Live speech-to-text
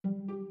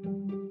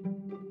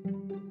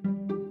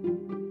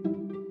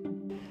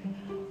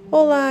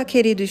Olá,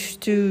 querido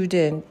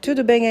student,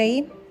 tudo bem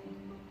aí?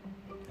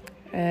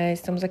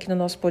 Estamos aqui no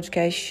nosso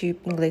podcast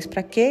Inglês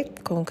Pra Quê?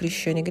 Com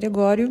Cristiane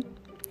Gregório.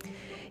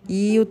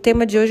 E o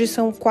tema de hoje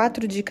são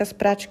 4 dicas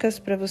práticas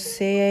para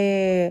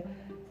você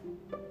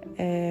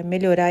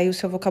melhorar aí o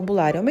seu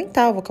vocabulário,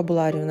 aumentar o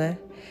vocabulário, né?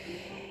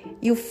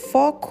 E o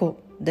foco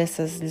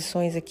dessas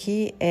lições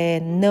aqui é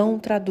não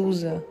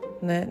traduza,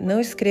 né?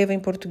 Não escreva em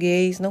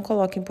português, não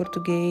coloque em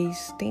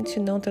português, tente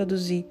não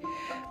traduzir,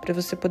 para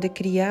você poder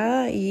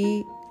criar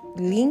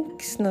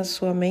links na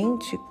sua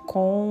mente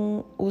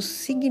com o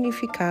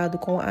significado,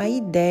 com a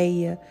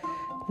ideia,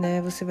 né?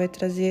 Você vai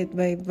trazer,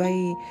 vai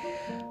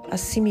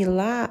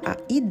assimilar a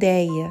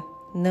ideia,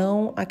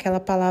 não aquela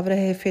palavra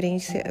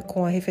referência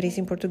com a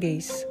referência em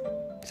português,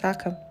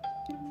 saca?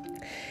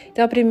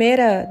 Então a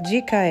primeira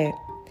dica é: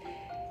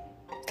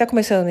 tá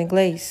começando no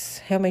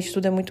inglês? Realmente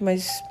tudo é muito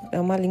mais... É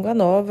uma língua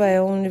nova,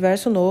 é um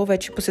universo novo. É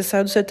tipo, você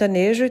saiu do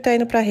sertanejo e tá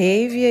indo pra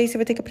rave, e aí você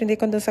vai ter que aprender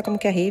quando dançar como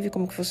que é rave,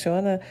 como que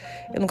funciona.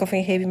 Eu nunca fui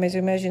em rave, mas eu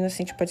imagino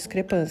assim, tipo, a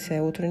discrepância.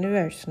 É outro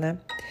universo, né?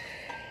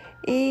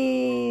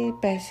 E...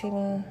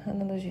 péssima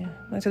analogia.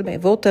 Mas tudo bem.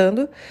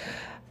 Voltando.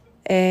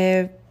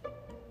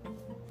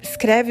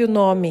 Escreve o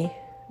nome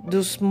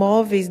dos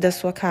móveis da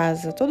sua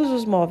casa. Todos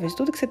os móveis,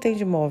 tudo que você tem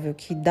de móvel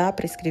que dá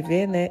pra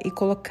escrever, né? E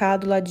colocar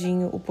do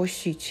ladinho o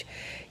post-it.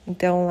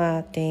 Então,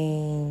 lá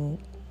tem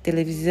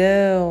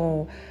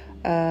televisão,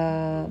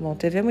 bom,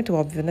 TV é muito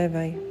óbvio, né?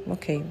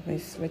 Ok,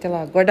 mas vai ter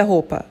lá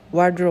guarda-roupa,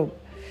 wardrobe.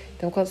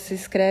 Então, quando você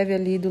escreve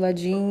ali do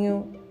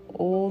ladinho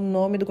o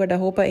nome do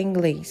guarda-roupa em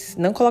inglês,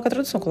 não coloca a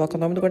tradução, coloca o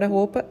nome do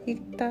guarda-roupa e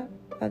tá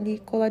ali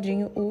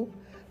coladinho o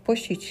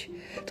post-it.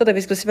 Toda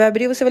vez que você vai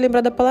abrir, você vai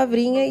lembrar da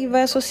palavrinha e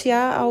vai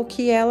associar ao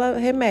que ela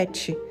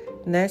remete,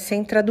 né?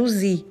 Sem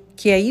traduzir.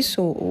 Que é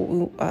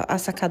isso a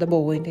sacada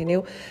boa,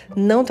 entendeu?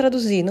 Não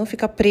traduzir, não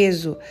ficar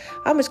preso.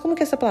 Mas como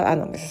que essa palavra...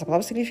 não, mas essa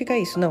palavra significa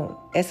isso. Não,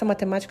 essa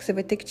matemática você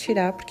vai ter que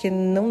tirar, porque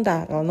não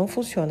dá, ela não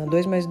funciona.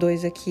 2 mais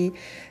 2 aqui,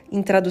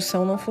 em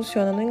tradução, não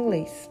funciona no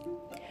inglês.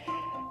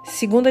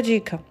 Segunda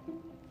dica: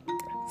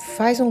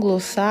 faz um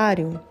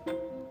glossário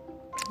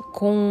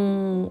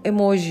com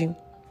emoji.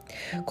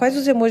 Quais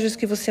os emojis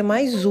que você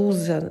mais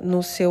usa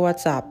no seu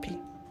WhatsApp?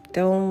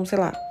 Então, sei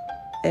lá...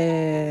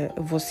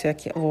 você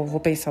aqui, vou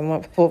pensar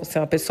vou ser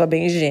uma pessoa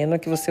bem ingênua,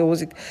 que você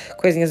use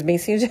coisinhas bem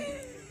singelas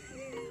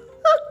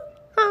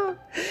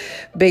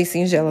bem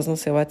singelas no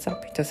seu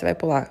WhatsApp. Então você vai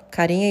pular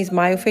carinha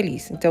smile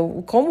feliz.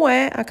 Então, como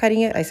é a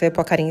carinha? Aí você vai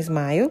pôr a carinha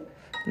smile,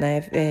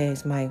 né?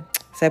 Smile.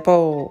 Você vai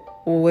pôr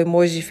o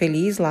emoji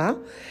feliz lá.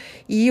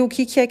 E o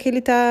que é que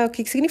ele tá... O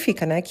que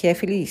significa, né? Que é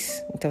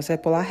feliz. Então você vai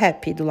pular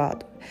happy do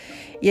lado.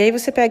 E aí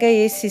você pega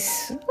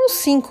esses, uns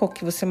 5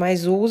 que você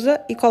mais usa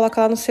e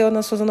coloca lá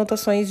nas suas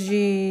anotações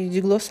de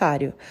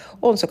glossário.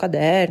 Ou no seu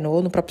caderno,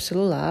 ou no próprio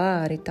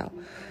celular e tal.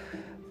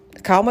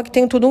 Calma que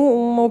tem tudo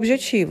um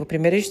objetivo.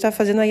 Primeiro a gente está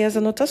fazendo aí as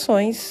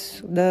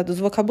anotações dos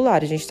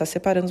vocabulários. A gente está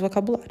separando os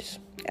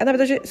vocabulários. Na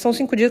verdade, são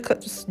 5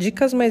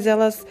 dicas, mas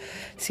elas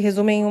se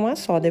resumem em uma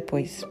só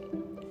depois.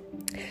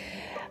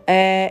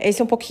 Esse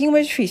é um pouquinho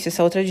mais difícil,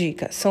 essa outra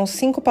dica. São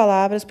 5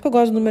 palavras, porque eu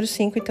gosto do número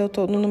 5, então eu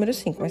tô no número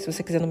 5. Mas se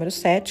você quiser o número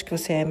 7, que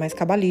você é mais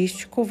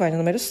cabalístico, vai no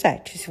número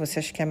 7. Se você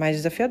acha que é mais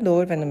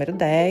desafiador, vai no número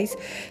 10.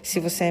 Se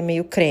você é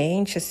meio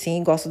crente,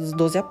 assim, gosta dos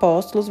 12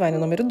 apóstolos, vai no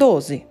número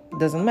 12.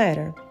 Doesn't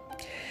matter.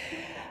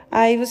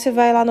 Aí você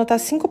vai lá anotar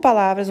 5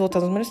 palavras,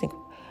 voltando ao número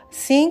 5.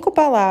 5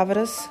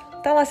 palavras.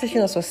 Tá lá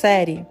assistindo a sua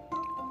série?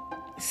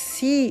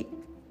 Se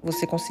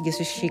você conseguir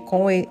assistir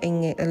com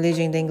em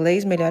legenda em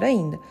inglês, melhor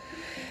ainda.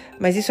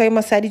 Mas isso aí é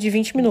uma série de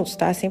 20 minutos,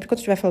 tá? Sempre que eu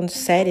estiver falando de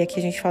série, aqui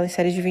a gente fala em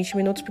série de 20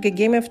 minutos, porque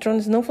Game of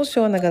Thrones não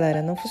funciona,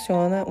 galera. Não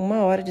funciona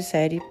 1 hora de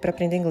série pra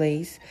aprender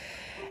inglês.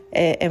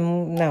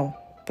 Não,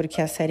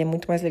 porque a série é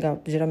muito mais legal,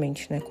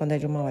 geralmente, né? Quando é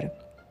de 1 hora.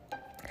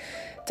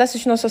 Tá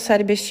assistindo a sua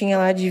série bestinha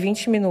lá de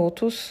 20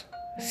 minutos.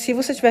 Se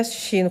você estiver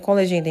assistindo com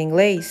legenda em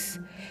inglês,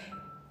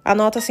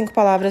 anota 5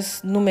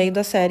 palavras no meio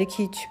da série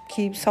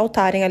que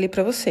saltarem ali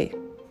pra você.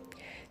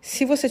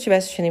 Se você estiver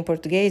assistindo em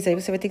português, aí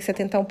você vai ter que se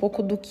atentar um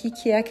pouco do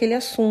que é aquele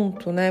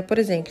assunto, né? Por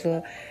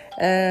exemplo,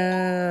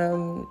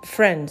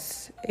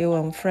 Friends. Eu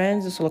amo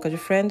Friends, eu sou louca de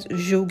Friends.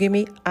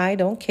 Julgue-me, I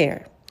don't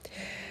care.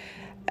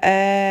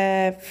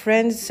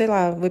 Friends, sei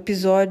lá, o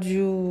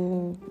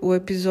episódio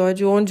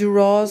onde o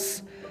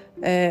Ross...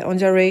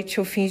 onde a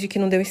Rachel finge que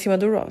não deu em cima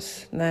do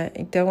Ross, né?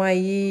 Então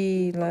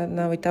aí, lá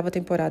na 8ª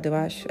temporada, eu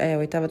acho. A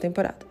 8ª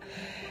temporada.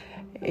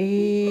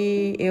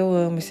 E eu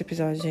amo esse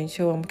episódio, gente.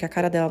 Eu amo que a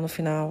cara dela no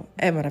final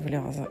é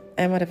maravilhosa.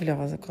 É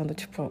maravilhosa quando,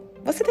 tipo,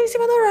 você tá em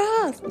cima do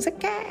Ross, você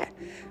quer.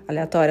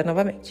 Aleatória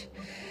novamente.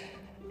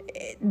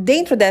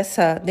 Dentro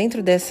dessa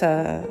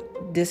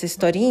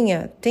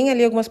historinha, tem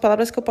ali algumas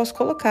palavras que eu posso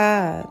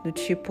colocar. Do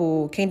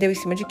tipo, quem deu em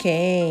cima de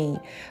quem.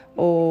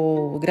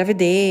 Ou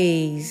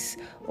gravidez.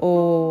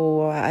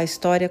 Ou a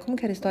história... Como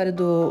que era a história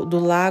do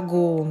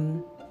lago...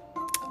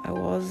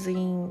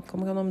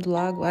 Como que é o nome do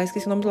lago?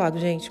 Esqueci o nome do lago,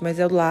 gente. Mas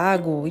é o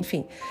lago,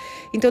 enfim.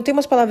 Então, tem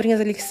umas palavrinhas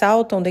ali que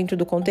saltam dentro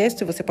do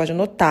contexto e você pode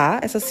anotar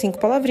essas 5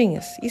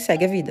 palavrinhas e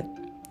segue a vida.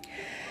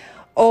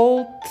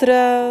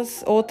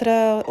 Outras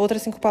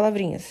 5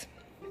 palavrinhas.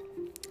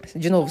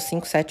 De novo,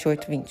 5, 7,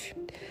 8, 20.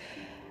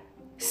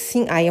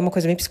 Sim, aí é uma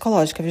coisa bem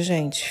psicológica, viu,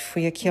 gente?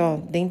 Fui aqui, ó,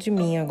 dentro de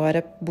mim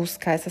agora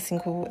buscar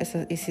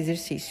esse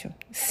exercício.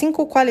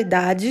 5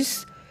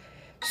 qualidades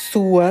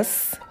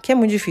suas, que é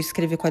muito difícil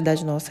escrever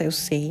qualidade nossa, eu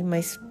sei,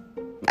 mas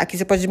aqui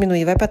você pode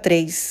diminuir, vai pra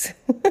 3.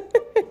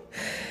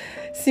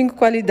 5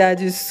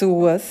 qualidades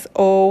suas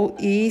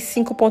e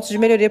 5 pontos de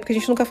melhoria, porque a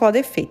gente nunca fala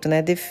defeito,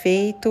 né?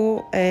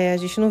 Defeito, a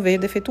gente não veio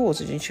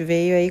defeituoso, a gente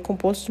veio aí com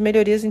pontos de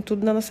melhorias em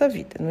tudo na nossa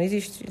vida. Não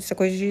existe essa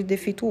coisa de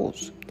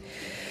defeituoso.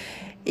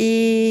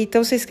 E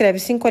então você escreve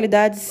 5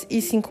 qualidades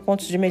e 5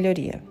 pontos de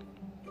melhoria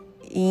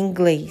em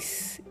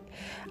inglês.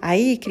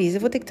 Aí, Cris,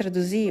 eu vou ter que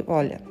traduzir.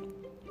 Olha,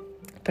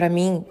 pra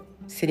mim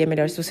seria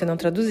melhor se você não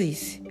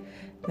traduzisse,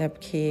 né?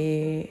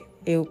 Porque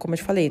como eu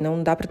te falei,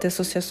 não dá para ter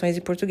associações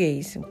em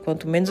português.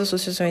 Quanto menos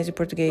associações em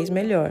português,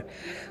 melhor.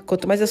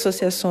 Quanto mais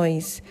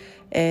associações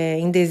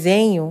em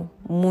desenho,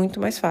 muito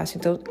mais fácil.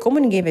 Então, como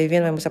ninguém vai ver,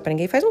 não vai mostrar para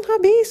ninguém, faz um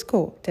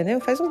rabisco, entendeu?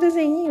 Faz um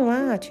desenho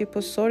lá, tipo,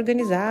 eu sou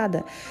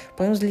organizada.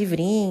 Põe uns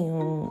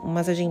livrinhos,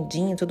 umas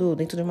agendinhas, tudo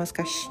dentro de umas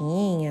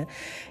caixinhas.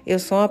 Eu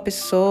sou uma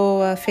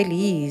pessoa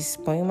feliz,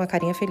 põe uma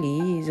carinha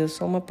feliz. Eu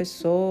sou uma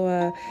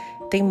pessoa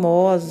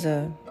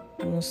teimosa.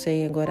 Não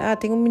sei agora.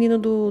 Tem um menino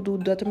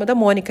da turma da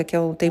Mônica, que é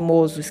o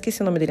teimoso.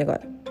 Esqueci o nome dele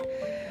agora.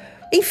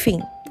 Enfim,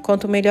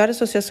 quanto melhor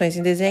associações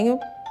em desenho,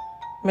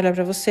 melhor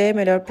para você,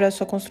 melhor para a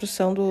sua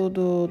construção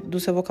do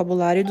seu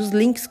vocabulário e dos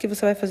links que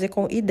você vai fazer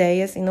com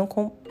ideias e não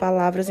com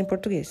palavras em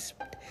português.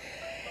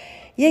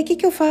 E aí, o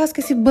que eu faço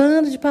com esse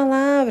bando de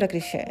palavra,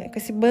 Cristiane? Com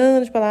esse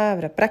bando de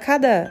palavra? Para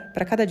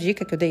cada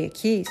dica que eu dei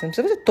aqui, você não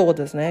precisa fazer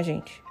todas, né,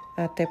 gente?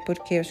 Até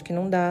porque eu acho que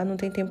não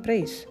tem tempo para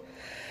isso.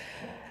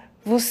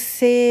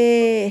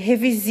 Você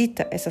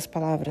revisita essas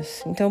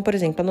palavras. Então, por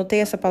exemplo, anotei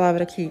essa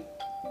palavra aqui.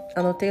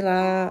 Anotei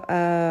lá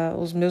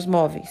os meus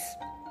móveis.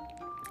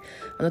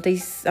 Anotei,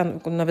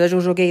 na verdade, eu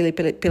joguei ele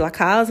pela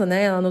casa,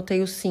 né? Anotei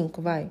os 5,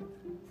 vai.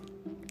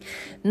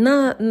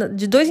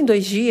 De 2 em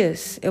 2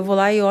 dias, eu vou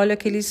lá e olho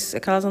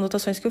aquelas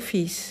anotações que eu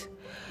fiz.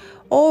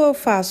 Ou eu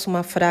faço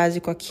uma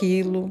frase com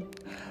aquilo,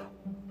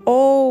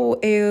 ou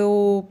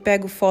eu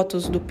pego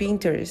fotos do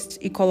Pinterest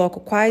e coloco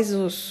quais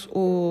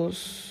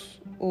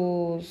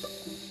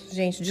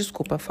Gente,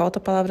 desculpa, falta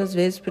palavra às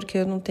vezes porque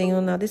eu não tenho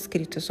nada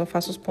escrito. Eu só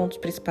faço os pontos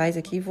principais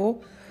aqui e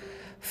vou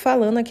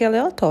falando aqui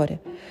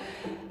aleatória.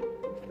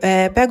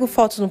 Pego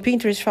fotos no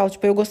Pinterest e falo,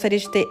 tipo, eu gostaria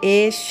de ter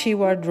este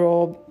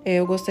wardrobe,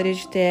 eu gostaria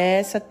de ter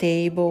essa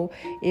table,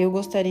 eu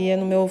gostaria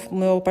no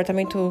meu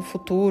apartamento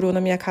futuro, ou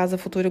na minha casa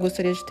futura, eu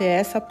gostaria de ter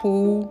essa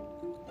pool,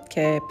 que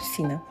é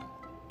piscina.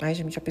 Ai,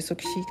 gente, a pessoa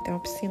que chique tem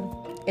uma piscina.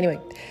 Anyway,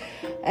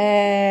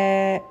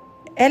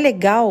 é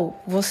legal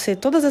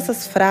todas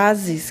essas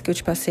frases que eu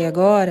te passei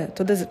agora,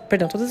 todas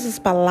essas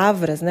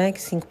palavras, né,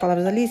 5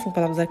 palavras ali, 5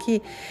 palavras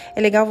aqui, é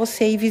legal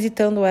você ir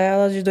visitando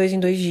elas de 2 em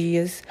 2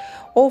 dias,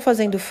 ou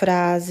fazendo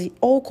frase,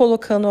 ou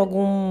colocando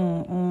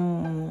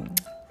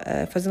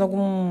fazendo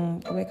algum,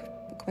 como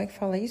é que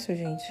fala isso,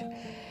 gente?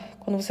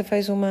 Quando você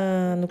faz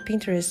no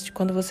Pinterest,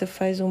 quando você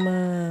faz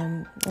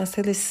uma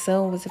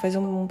seleção, você faz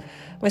uma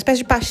espécie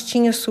de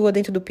pastinha sua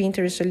dentro do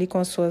Pinterest ali com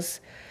as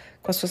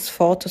suas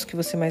fotos que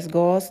você mais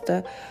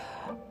gosta,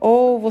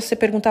 ou você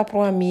perguntar para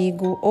um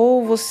amigo,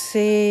 ou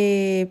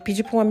você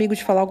pedir para um amigo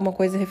te falar alguma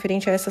coisa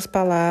referente a essas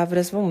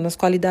palavras, nas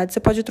qualidades, você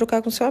pode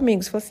trocar com seu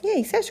amigo. Você fala assim,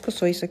 ei, você acha que eu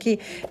sou isso aqui?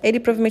 Ele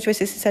provavelmente vai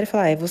ser sincero e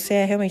falar, você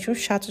é realmente um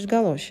chato de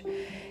galocha,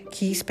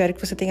 que espero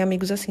que você tenha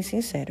amigos assim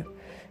sinceros.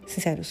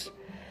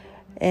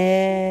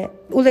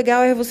 O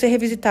legal é você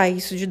revisitar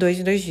isso de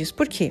 2 em 2 dias.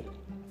 Por quê?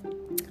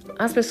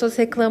 As pessoas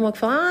reclamam,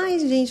 falam, ai,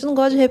 gente, não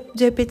gosto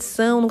de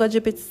repetição, não gosto de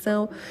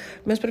repetição.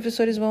 Meus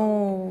professores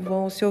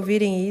vão se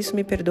ouvirem isso,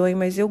 me perdoem,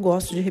 mas eu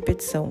gosto de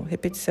repetição.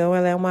 Repetição,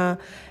 ela é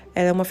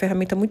uma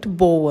ferramenta muito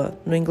boa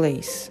no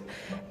inglês.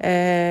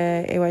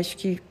 Eu acho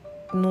que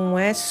não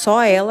é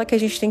só ela que a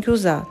gente tem que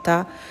usar,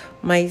 tá?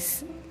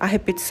 Mas a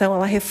repetição,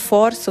 ela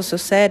reforça o seu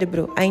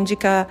cérebro a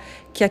indicar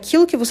que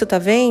aquilo que você tá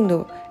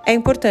vendo é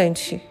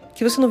importante.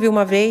 Que você não viu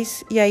uma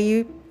vez e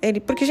aí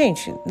porque,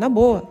 gente, na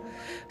boa,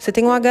 você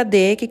tem um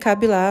HD que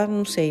cabe lá,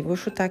 não sei, vou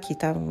chutar aqui,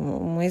 tá?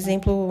 Um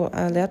exemplo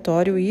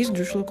aleatório e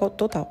esdrúxulo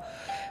total.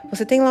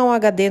 Você tem lá um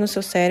HD no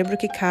seu cérebro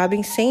que cabe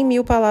em 100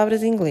 mil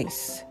palavras em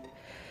inglês.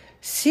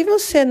 Se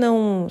você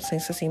não...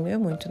 100 mil é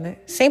muito, né?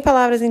 100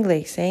 palavras em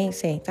inglês.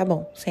 100, tá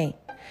bom, 100.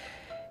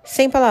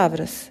 100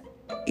 palavras.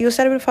 E o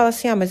cérebro fala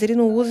assim, mas ele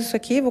não usa isso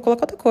aqui, vou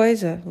colocar outra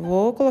coisa.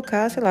 Vou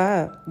colocar, sei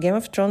lá, Game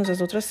of Thrones, as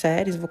outras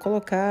séries. Vou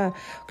colocar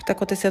o que tá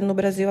acontecendo no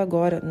Brasil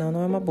agora.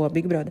 Não é uma boa,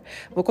 Big Brother.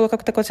 Vou colocar o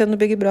que tá acontecendo no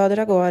Big Brother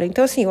agora.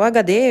 Então, assim, o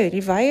HD,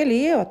 ele vai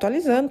ali,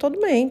 atualizando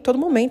todo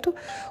momento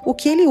o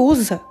que ele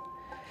usa.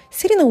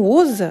 Se ele não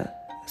usa,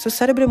 seu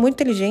cérebro é muito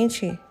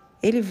inteligente,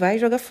 ele vai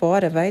jogar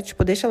fora, vai,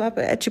 deixa lá,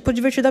 é tipo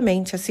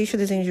divertidamente, assiste o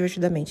desenho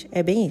divertidamente.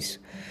 É bem isso.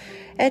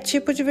 É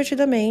tipo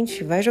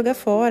divertidamente, vai jogar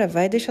fora,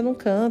 vai deixar num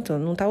canto,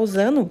 não tá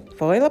usando,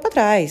 põe lá pra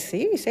trás.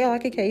 Sei lá o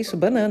que é isso,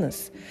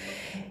 bananas.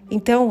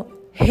 Então,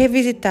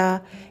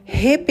 revisitar,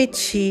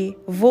 repetir,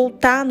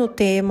 voltar no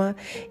tema.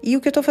 E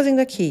o que eu tô fazendo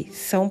aqui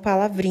são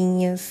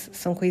palavrinhas,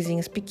 são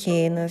coisinhas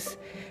pequenas.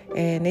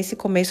 Nesse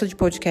começo de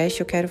podcast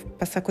eu quero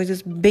passar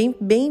coisas bem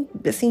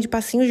assim, de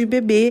passinhos de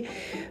bebê,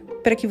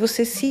 para que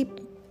você se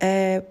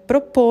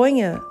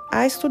proponha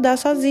a estudar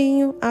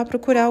sozinho, a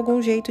procurar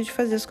algum jeito de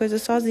fazer as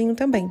coisas sozinho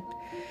também.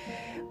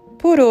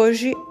 Por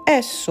hoje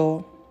é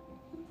só.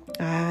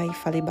 Ai,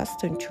 falei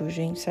bastante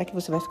hoje, hein? Será que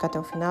você vai ficar até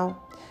o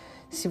final?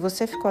 Se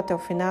você ficou até o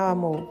final,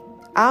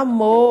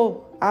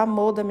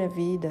 amor da minha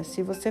vida,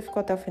 se você ficou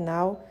até o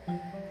final,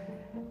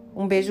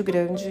 um beijo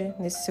grande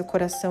nesse seu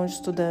coração de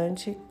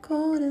estudante.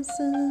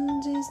 Coração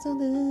de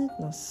estudante.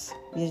 Nossa,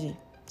 viajei.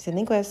 Você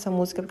nem conhece essa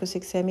música porque eu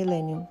sei que você é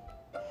millennium.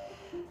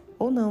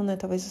 Ou não, né?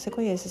 Talvez você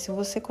conheça. Se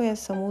você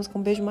conhece essa música,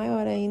 um beijo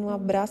maior aí, um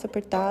abraço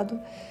apertado,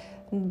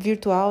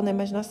 virtual, na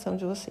imaginação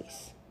de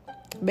vocês.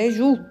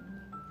 Beijo!